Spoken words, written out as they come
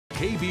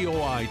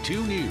KBOI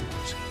 2 News,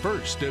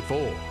 first at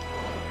 4.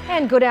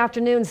 And good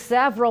afternoon.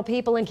 Several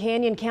people in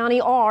Canyon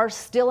County are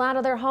still out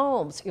of their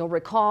homes. You'll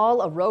recall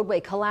a roadway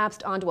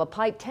collapsed onto a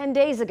pipe 10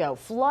 days ago,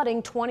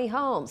 flooding 20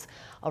 homes.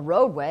 A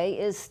roadway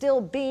is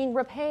still being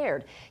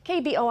repaired.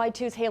 KBOI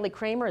 2's Haley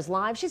Kramer is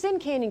live. She's in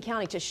Canyon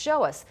County to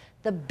show us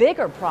the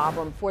bigger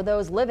problem for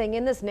those living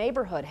in this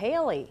neighborhood.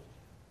 Haley.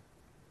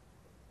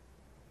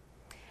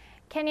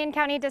 Canyon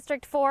County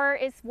District 4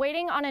 is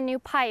waiting on a new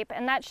pipe,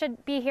 and that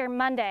should be here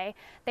Monday.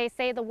 They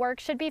say the work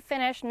should be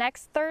finished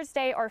next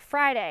Thursday or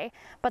Friday,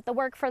 but the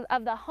work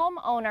of the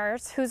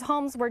homeowners whose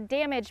homes were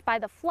damaged by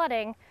the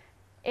flooding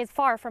is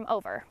far from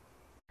over.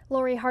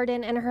 Lori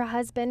Hardin and her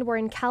husband were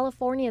in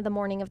California the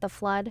morning of the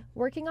flood,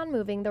 working on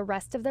moving the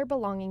rest of their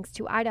belongings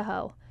to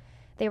Idaho.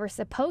 They were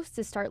supposed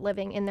to start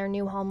living in their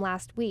new home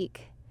last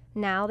week.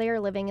 Now they are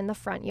living in the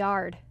front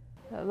yard.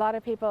 A lot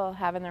of people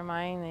have in their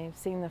mind, they've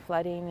seen the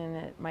flooding and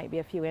it might be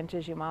a few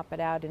inches, you mop it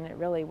out, and it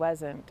really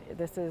wasn't.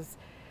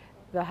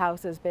 The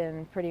house has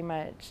been pretty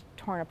much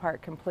torn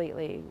apart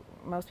completely.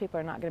 Most people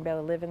are not going to be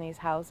able to live in these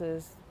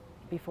houses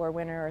before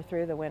winter or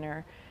through the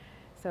winter.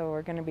 So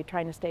we're going to be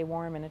trying to stay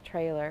warm in a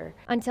trailer.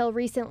 Until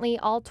recently,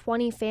 all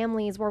 20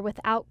 families were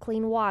without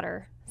clean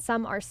water.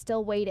 Some are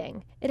still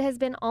waiting. It has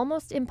been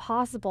almost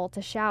impossible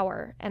to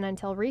shower, and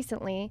until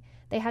recently,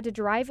 they had to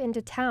drive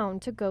into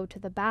town to go to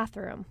the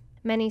bathroom.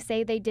 Many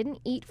say they didn't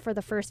eat for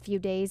the first few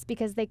days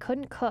because they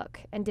couldn't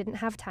cook and didn't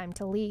have time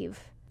to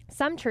leave.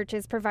 Some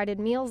churches provided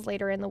meals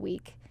later in the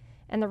week,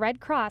 and the Red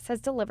Cross has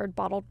delivered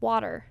bottled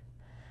water.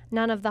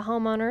 None of the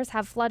homeowners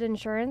have flood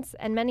insurance,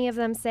 and many of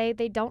them say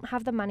they don't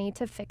have the money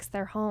to fix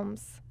their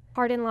homes.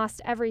 Hardin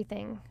lost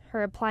everything,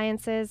 her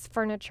appliances,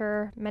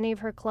 furniture, many of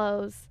her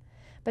clothes,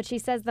 but she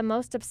says the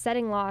most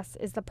upsetting loss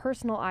is the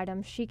personal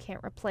items she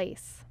can't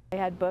replace. I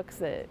had books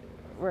that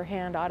were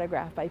hand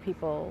autographed by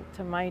people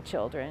to my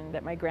children,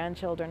 that my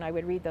grandchildren, I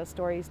would read those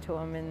stories to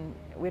them, and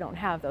we don't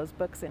have those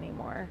books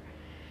anymore.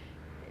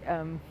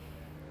 You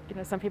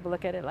know, some people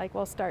look at it like,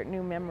 well, start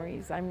new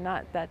memories. I'm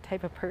not that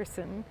type of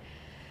person.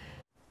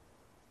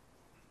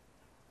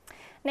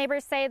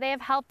 Neighbors say they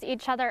have helped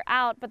each other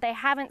out, but they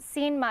haven't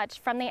seen much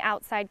from the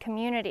outside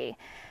community.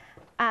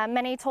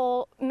 Many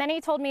told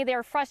me they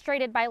are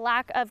frustrated by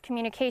lack of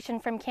communication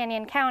from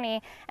Canyon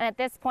County, and at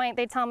this point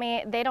they tell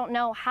me they don't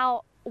know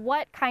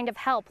what kind of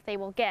help they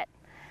will get.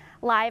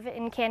 Live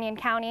in Canyon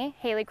County,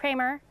 Haley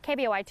Kramer,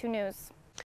 KBOI 2 News.